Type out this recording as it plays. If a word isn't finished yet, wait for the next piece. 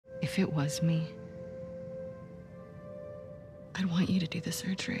If it was me, I'd want you to do the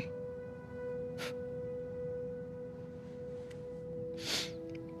surgery.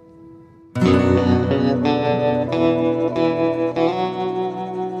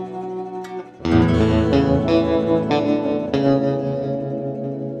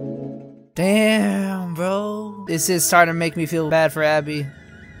 Damn, bro. This is starting to make me feel bad for Abby.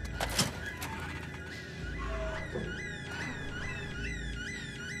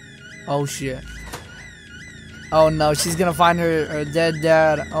 Oh shit. Oh no, she's gonna find her dead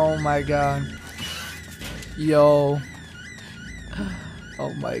dad. Oh my god. Yo.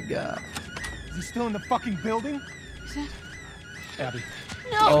 Oh my god. Is he still in the fucking building? Is it? Abby.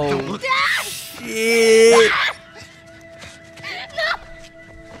 No! Oh Dad! shit. No!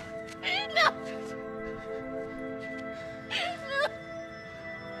 No!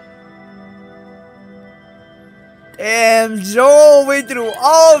 Damn, Joel went through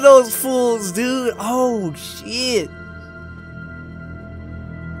all those fools, dude. Oh shit.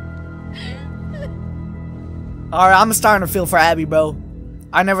 Alright, I'm starting to feel for Abby, bro.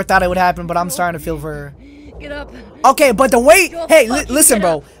 I never thought it would happen, but I'm starting to feel for her. Get up. Okay, but the way, hey, listen,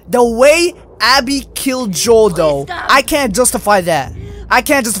 bro. The way Abby killed Joel, though, I can't justify that. I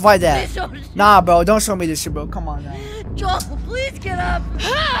can't justify that. Nah, bro, don't show me this shit, bro. Come on now. Joel, please get up.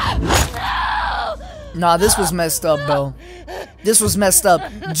 No! Nah, this was messed up, bro. This was messed up.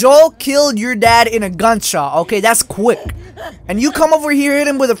 Joel killed your dad in a gunshot. Okay, that's quick. And you come over here, hit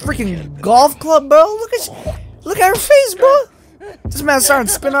him with a freaking golf club, bro. Look at her face, bro. This man's starting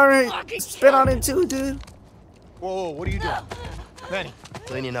to spin on it too, dude. Whoa, what are you doing? Manny.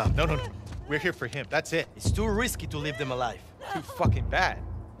 Cleaning up. No. We're here for him. That's it. It's too risky to leave them alive. Too fucking bad.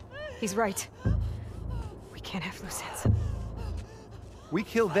 He's right. We can't have loose ends. We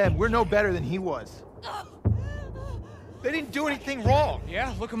killed them. We're no better than he was. They didn't do anything wrong.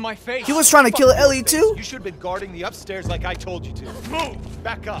 Yeah, look at my face. He was trying to kill Ellie too. You should have been guarding the upstairs like I told you to. Move!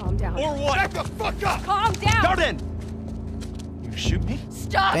 Back up. Calm down. Or what? Back the fuck up! Calm down! Jordan! You shoot me?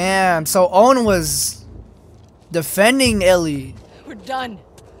 Stop! Damn, so Owen was defending Ellie. We're done.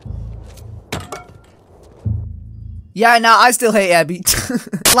 Yeah, nah, I still hate Abby.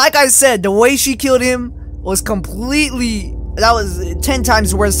 Like I said, the way she killed him was completely... That was 10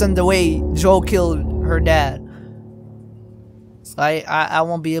 times worse than the way Joel killed her dad. So I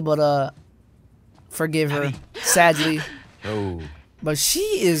won't be able to forgive her, sadly. Oh. But she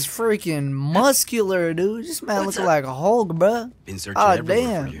is freaking muscular, dude. This man looking like a Hulk, bruh. Been searching Oh, everywhere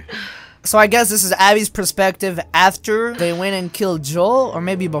damn. for you. So I guess this is Abby's perspective after they went and killed Joel, or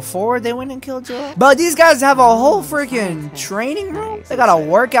maybe before they went and killed Joel. But these guys have a whole freaking training room. They got a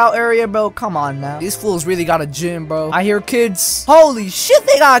workout area, bro. Come on now. These fools really got a gym, bro. I hear kids. Holy shit,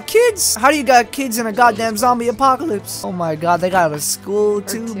 they got kids. How do you got kids in a goddamn zombie apocalypse? Oh my god, they got a school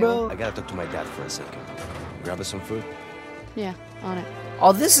too, bro. I gotta talk to my dad for a second. Grab us some food. Yeah, on it.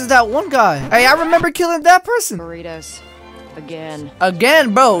 Oh, this is that one guy. Hey, I remember killing that person. Burritos. Again.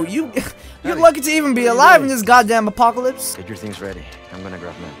 Again, bro. You're lucky to even be alive in this goddamn apocalypse. Get your things ready. I'm gonna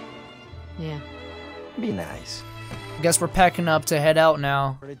grab men. Yeah. Be nice. Guess we're packing up to head out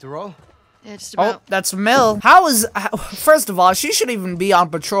now. Ready to roll? Yeah, just Oh, about. that's Mel. First of all, she shouldn't even be on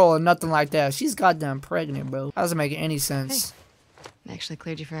patrol or nothing like that. She's goddamn pregnant, bro. That doesn't make any sense. I actually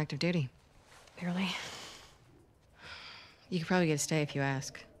cleared you for active duty. Barely. You could probably get a stay if you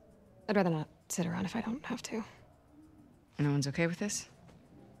ask. I'd rather not sit around if I don't have to. No one's okay with this?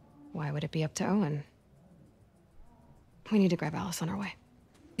 Why would it be up to Owen? We need to grab Alice on our way.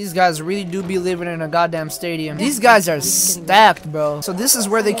 These guys really do be living in a goddamn stadium. These guys are stacked, bro. So this is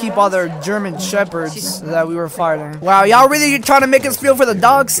where they keep all their German shepherds that we were fighting. Wow, y'all really trying to make us feel for the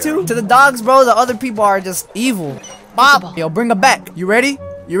dogs too? To the dogs, bro, the other people are just evil. Bob, yo, bring them back. You ready?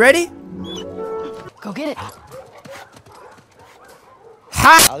 You ready? Go get it.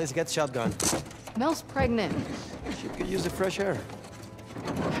 Ha! Alice, get shotgun. Mel's pregnant. She could use the fresh air.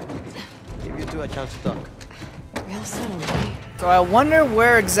 Give you two a chance to talk. Real subtle, right? So I wonder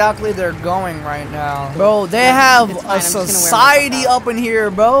where exactly they're going right now. Bro, they have It's fine, a I'm just gonna wear society myself up in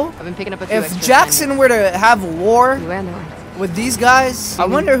here, bro. I've been picking up a few If extra Jackson were to have war assignments. You and Owen. with these guys, I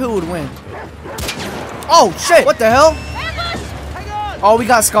wonder who would win. Oh, shit. What the hell? Oh, we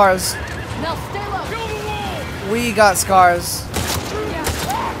got scars. Mel, stay low. We got scars.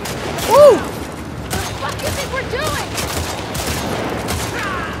 Woo! What do you think we're doing?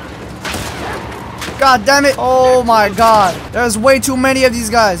 God damn it. Oh my god. There's way too many of these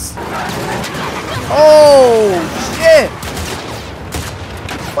guys. Oh, shit.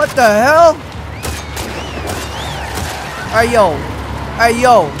 What the hell? Hey, yo. Hey,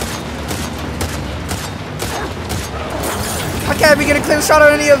 yo. I Abby get a clear shot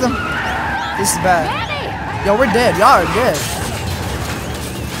on any of them. This is bad. Yo, we're dead. Y'all are dead.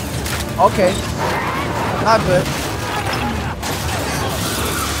 Okay. Not good.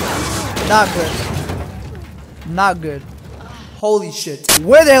 Not good. Not good. Holy shit.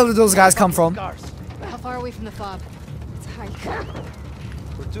 Where the hell did those guys come from? How far are we from the fob?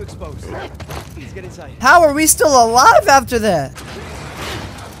 We're too exposed. Let's get inside. How are we still alive after that?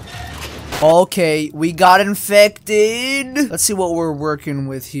 Okay, we got infected. Let's see what we're working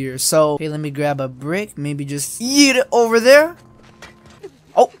with here. So, okay, let me grab a brick. Maybe just yeet it over there.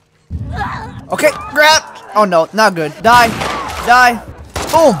 Oh. Okay, grab. Oh no, not good. Die. Die.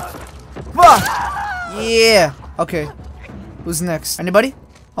 Boom. Ah. Yeah. Okay. Who's next? Anybody?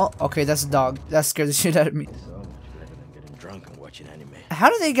 Oh, okay, that's a dog. That scared the shit out of me. So much better than getting drunk and watching anime. How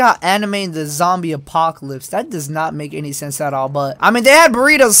do they got anime in the zombie apocalypse? That does not make any sense at all, but I mean, they had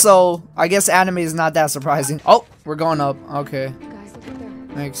burritos, so I guess anime is not that surprising. Oh, we're going up. Okay. Guys, look up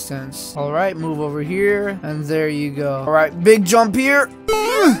there. Makes sense. All right, move over here, and there you go. All right, big jump here.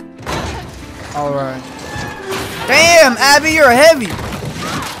 All right. Damn, Abby, you're heavy.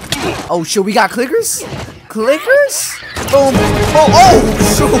 Oh, shit, we got clickers? Clickers? Boom. Oh,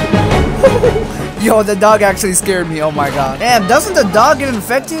 shoot. Yo, the dog actually scared me. Oh, my God. Damn, doesn't the dog get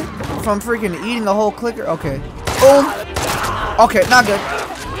infected from freaking eating the whole clicker? Okay. Boom. Okay, not good.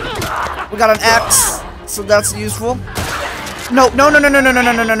 We got an axe, so that's useful. No, no, no, no, no, no, no,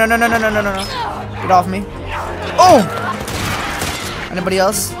 no, no, no, no, no, no, no, no, no. Get off me. Oh! Anybody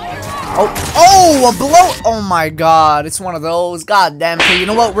else? Oh, oh, a blow. Oh my God, it's one of those. God damn it. Okay, you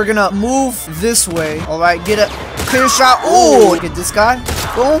know what? We're gonna move this way. All right, get a clear shot. Oh, get this guy.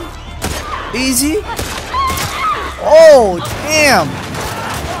 Boom. Easy. Oh, damn.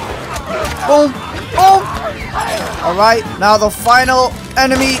 Boom. Boom. All right, now the final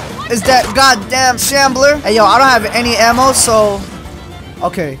enemy is that goddamn shambler. Hey, yo, I don't have any ammo, so...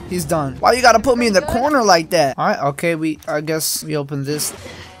 Okay, he's done. Why you gotta put me in the corner like that? All right, okay, I guess we open this.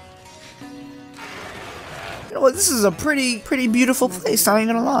 You know what? This is a pretty beautiful place. I ain't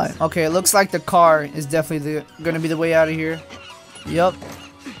gonna lie. Okay, it looks like the car is definitely gonna be the way out of here. Yup.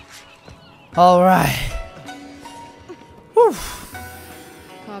 All right. Whew.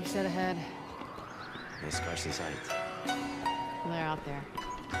 Cobb said ahead. There's cars inside. They're out there.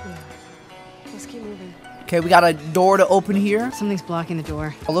 Let's keep moving. Okay, we got a door to open here. Something's blocking the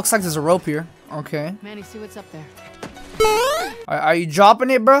door. It looks like there's a rope here. Okay. Manny, see what's up there. Are you dropping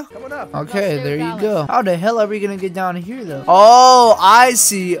it, bro? Coming up. Okay, there you go. How the hell are we gonna get down here, though? Oh, I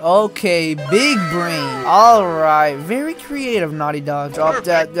see. Okay, big brain. All right, very creative, Naughty Dog. Drop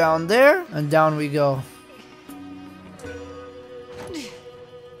that down there, and down we go.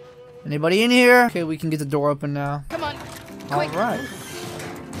 Anybody in here? Okay, we can get the door open now. Come on. All right.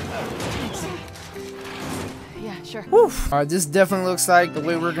 Yeah, sure. Whew. All right, this definitely looks like the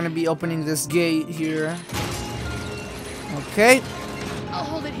way we're gonna be opening this gate here. Okay. I'll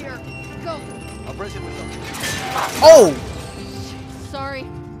hold it here. Go. I'll brace it with them. Oh! Sorry.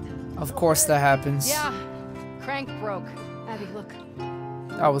 Of course that happens. Yeah. Crank broke. Abby, look.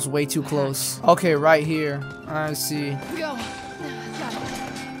 That was way too close. Okay, right here. I see. Go.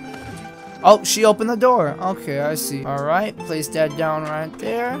 Oh, she opened the door. Okay, I see. All right, place that down right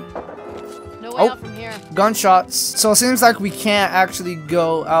there. No way Oh. out from here. Gunshots. So it seems like we can't actually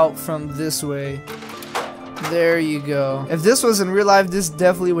go out from this way. There you go. If this was in real life, this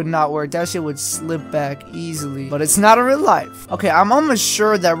definitely would not work. That shit would slip back easily. But it's not in real life. Okay, I'm almost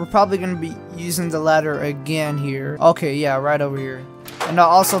sure that we're probably going to be using the ladder again here. Okay, yeah, right over here. And I'll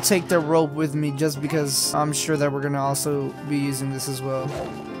also take the rope with me just because I'm sure that we're going to also be using this as well.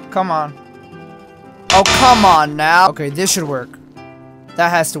 Come on. Oh, come on now. Okay, this should work. That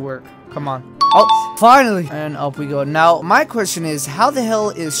has to work. Come on. Oh, finally. And up we go. Now, my question is, how the hell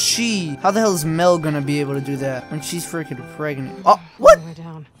is Mel gonna be able to do that when she's freaking pregnant? Oh, what? We're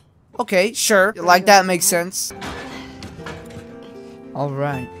down. Okay, sure. Like, that makes sense. All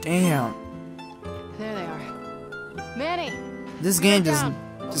right. Damn. There they are. Manny. This game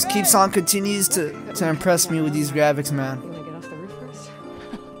just keeps on continues to impress me with these graphics, man. You wanna get off the roof first?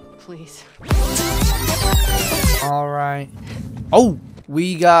 Please. All right. Oh,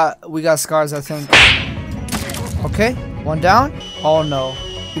 we got scars, I think. Okay, one down. Oh no,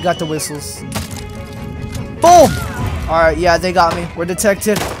 we got the whistles. Boom. All right, yeah, they got me. We're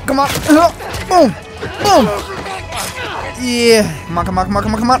detected. Come on. Boom. Boom. Yeah. Come on, come on, come on,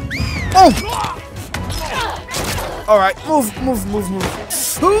 come on, come on. Boom. All right, move.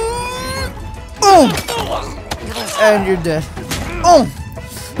 Boom. And you're dead. Boom.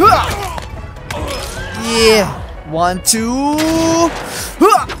 Yeah. 1, 2.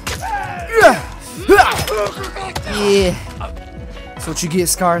 Yeah. That's what you get,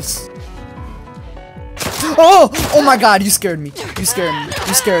 Scars. Oh! Oh my god, you scared me. You scared me.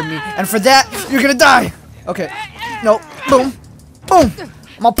 You scared me. And for that, you're gonna die. Okay. No. Boom. Boom.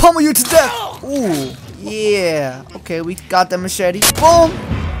 I'm gonna pummel you to death. Ooh. Yeah. Okay, we got the machete. Boom.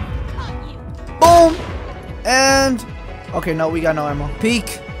 Boom. And... okay, no, we got no ammo.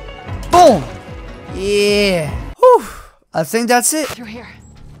 Peek. Boom. Yeah. Whew. I think that's it. Through here.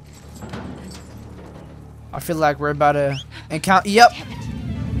 I feel like we're about to encounter... yep.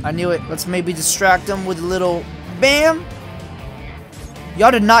 I knew it. Let's maybe distract them with a little... bam.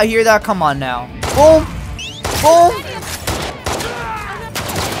 Y'all did not hear that? Come on now. Boom. Boom.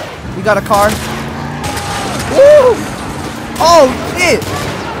 We got a car. Woo. Oh, shit.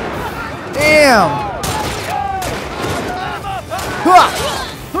 Damn.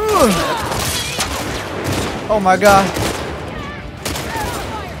 Oh my god.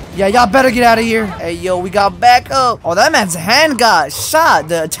 Yeah, y'all better get out of here. Hey, yo, we got backup. Oh, that man's hand got shot.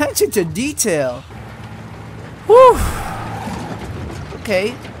 The attention to detail. Whew.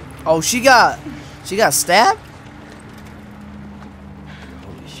 Okay. Oh, she got stabbed?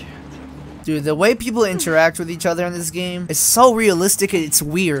 Holy shit. Dude, the way people interact with each other in this game is so realistic, it's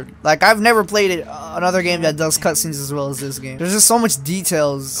weird. Like, I've never played another game that does cutscenes as well as this game. There's just so much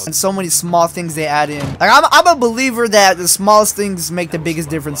details and so many small things they add in. Like, I'm a believer that the smallest things make the biggest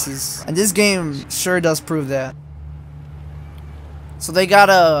differences. And this game sure does prove that. So they got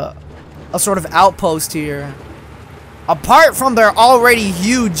a sort of outpost here. Apart from their already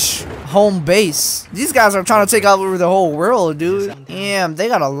huge home base. These guys are trying to take over the whole world, dude. Damn, they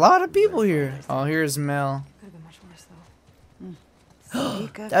got a lot of people here. Oh, here's Mel. Could have been much worse,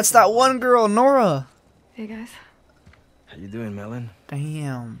 though. That's that one girl, Nora. Hey, guys. How you doing, Melon?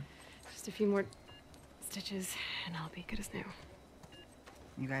 Damn. Just a few more stitches, and I'll be good as new.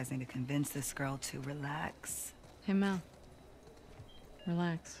 You guys need to convince this girl to relax. Hey, Mel.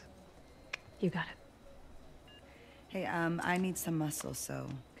 Relax. You got it. Hey, I need some muscle, so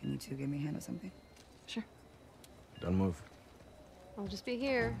can you two give me a hand with something? Sure. Don't move. I'll just be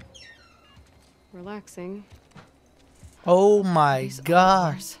here. Relaxing. Oh my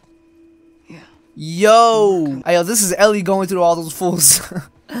god. Yeah. Yo. Hey, yo, this is Ellie going through all those fools.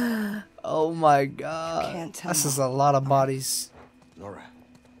 Oh my god. Can't tell. This is a lot of bodies. Nora.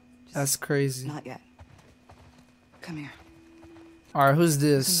 That's crazy. Not yet. Come here. Alright, who's Send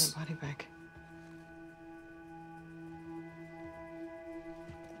this? my body back.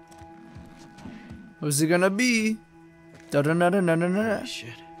 Who's it gonna be? Da-da-da-da-da-da-da. Holy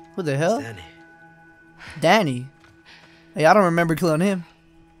shit. Who the hell? It's Danny. Danny. Hey, I don't remember killing him.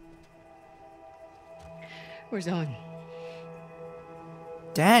 Where's Owen?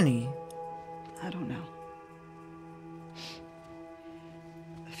 Danny. I don't know.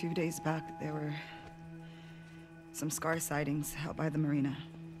 A few days back, there were some Scar sightings out by the marina.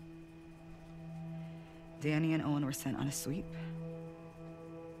 Danny and Owen were sent on a sweep.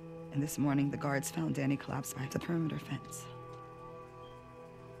 And this morning, the guards found Danny collapsed by the perimeter fence.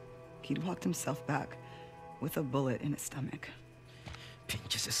 He'd walked himself back with a bullet in his stomach.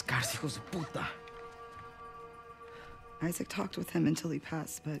 Pinches Scars, hijos de puta. Isaac talked with him until he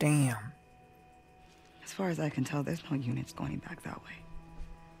passed, but Damn. as far as I can tell, there's no units going back that way.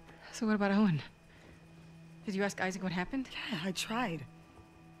 So what about Owen? Did you ask Isaac what happened? Yeah, I tried.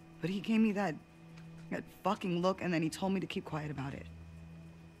 But he gave me that fucking look, and then he told me to keep quiet about it.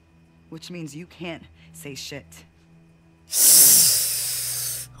 Which means you can't say shit.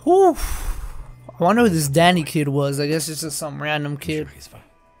 Whew. I wonder who this Danny kid was. I guess it's just some random kid. Sure, he's fine.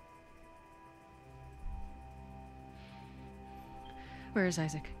 Where is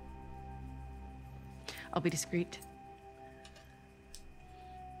Isaac? I'll be discreet.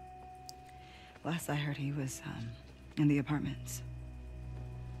 Last I heard, he was in the apartments.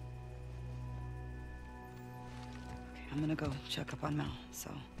 Okay, I'm gonna go check up on Mel,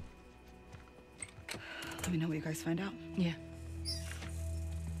 so let me know what you guys find out. Yeah.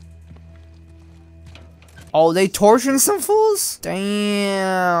 Oh, they torturing some fools?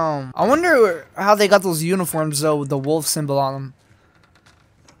 Damn. I wonder how they got those uniforms though with the wolf symbol on them.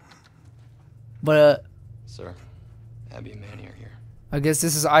 But Sir, Abby and Manny are here. I guess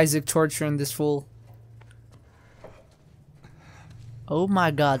this is Isaac torturing this fool. Oh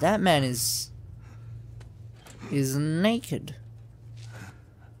my god, that man is naked.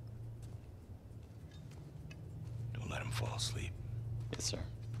 Don't let him fall asleep. Yes, sir.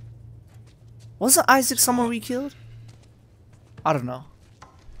 Wasn't Isaac someone we killed? I don't know.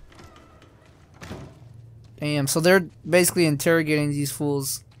 Damn, so they're basically interrogating these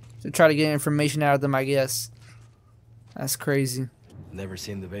fools to try to get information out of them, I guess. That's crazy. Never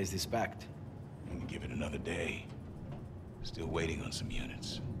seen the base this packed. Give it another day. Still waiting on some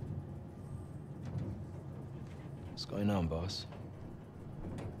units. What's going on, boss?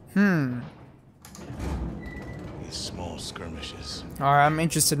 Alright, These small skirmishes I'm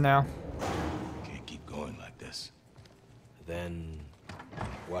interested now. can't keep going like this. Then...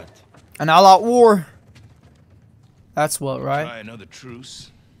 what? An all-out war. That's what, right? Try another truce.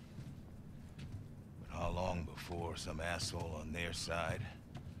 But how long before some asshole on their side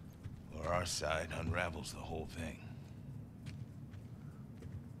or our side unravels the whole thing?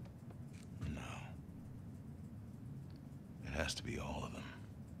 No. It has to be all of them.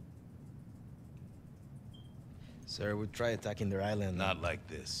 Sir, we try attacking their island. Not like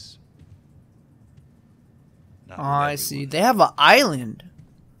this. Not Oh, with I see. everyone. They have an island.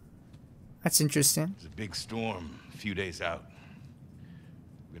 That's interesting. There's a big storm a few days out.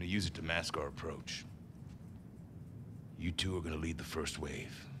 We're gonna use it to mask our approach. You two are gonna lead the first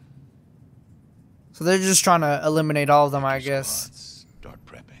wave. So they're just trying to eliminate all of them, I Your guess. squads start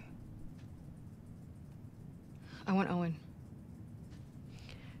prepping. I want Owen.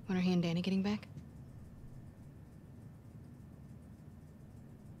 When are he and Danny getting back?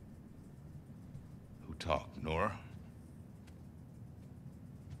 Who talked, Nora?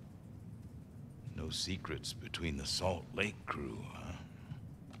 No secrets between the Salt Lake crew, huh?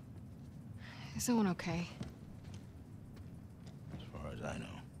 Is Owen okay? As far as I know.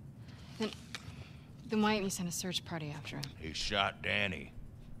 Then why didn't you send a search party after him? He shot Danny,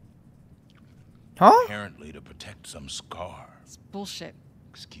 Huh? apparently to protect some scar. It's bullshit.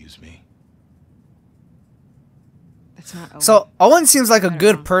 Excuse me? That's not Owen. So Owen seems like a Right or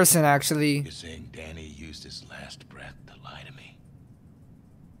good wrong? person, actually. You're saying Danny used his last breath to lie to me?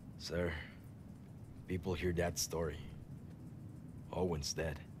 Sir, people hear that story. Owen's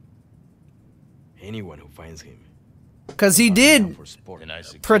dead. Anyone who finds him... Because he finds did out for sport. Then I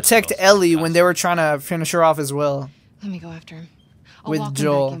suggest protect also Ellie when they gossip. were trying to finish her off as well. Let me go after him. I'll With walk him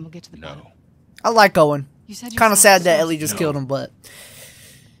Joel. back in. We'll get to the bottom. No. I like Owen. You said Kind of sad that Ellie just No. killed him, but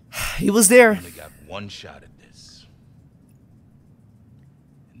he was there. Only got one shot at this.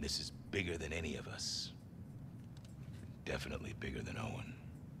 And this is bigger than any of us. Definitely bigger than Owen.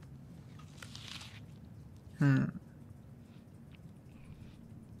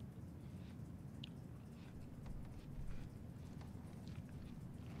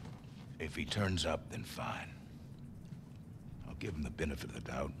 If he turns up, then fine. I'll give him the benefit of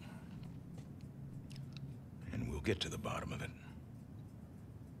the doubt. And we'll get to the bottom of it.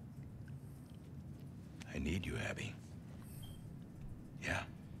 I need you, Abby. Yeah?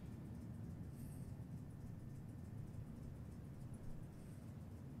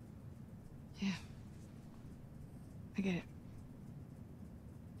 Yeah. I get it.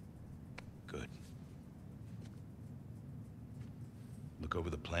 Good. Look over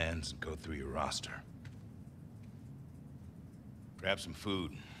the plans and go through your roster. Grab some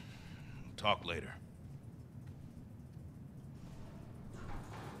food. We'll talk later.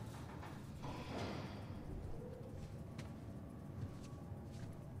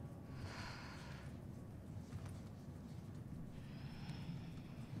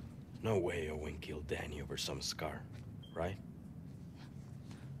 No way Owen killed Danny over some scar, right?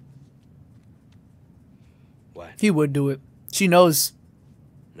 What? He would do it. She knows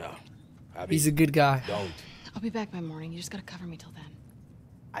No. Abby, he's a good guy. don't. I'll be back by morning. You just gotta cover me till then.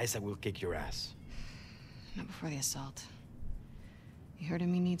 Isaac will kick your ass. Not before the assault. You heard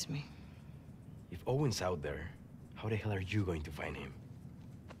him. He needs me. If Owen's out there, how the hell are you going to find him?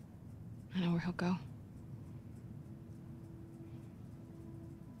 I know where he'll go.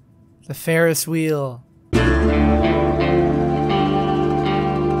 The Ferris wheel.